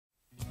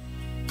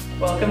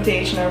Welcome to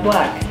H&R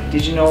Block.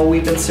 Did you know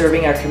we've been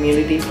serving our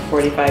community for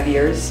 45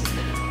 years?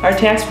 Our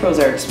tax pros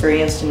are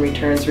experienced in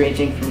returns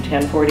ranging from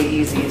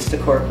 1040EZs to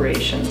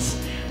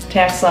corporations.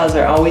 Tax laws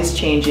are always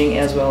changing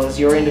as well as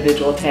your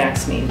individual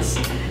tax needs.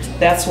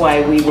 That's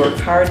why we work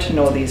hard to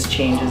know these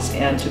changes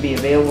and to be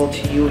available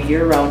to you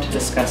year-round to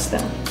discuss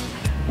them.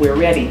 We're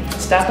ready.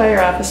 Stop by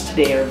our office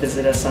today or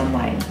visit us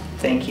online.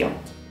 Thank you.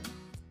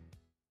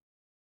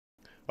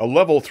 A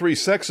level 3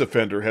 sex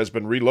offender has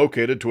been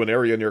relocated to an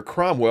area near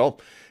Cromwell,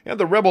 and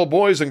the rebel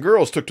boys and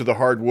girls took to the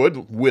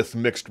hardwood with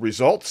mixed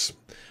results.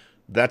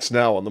 That's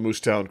now on the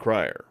Moosetown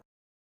Crier.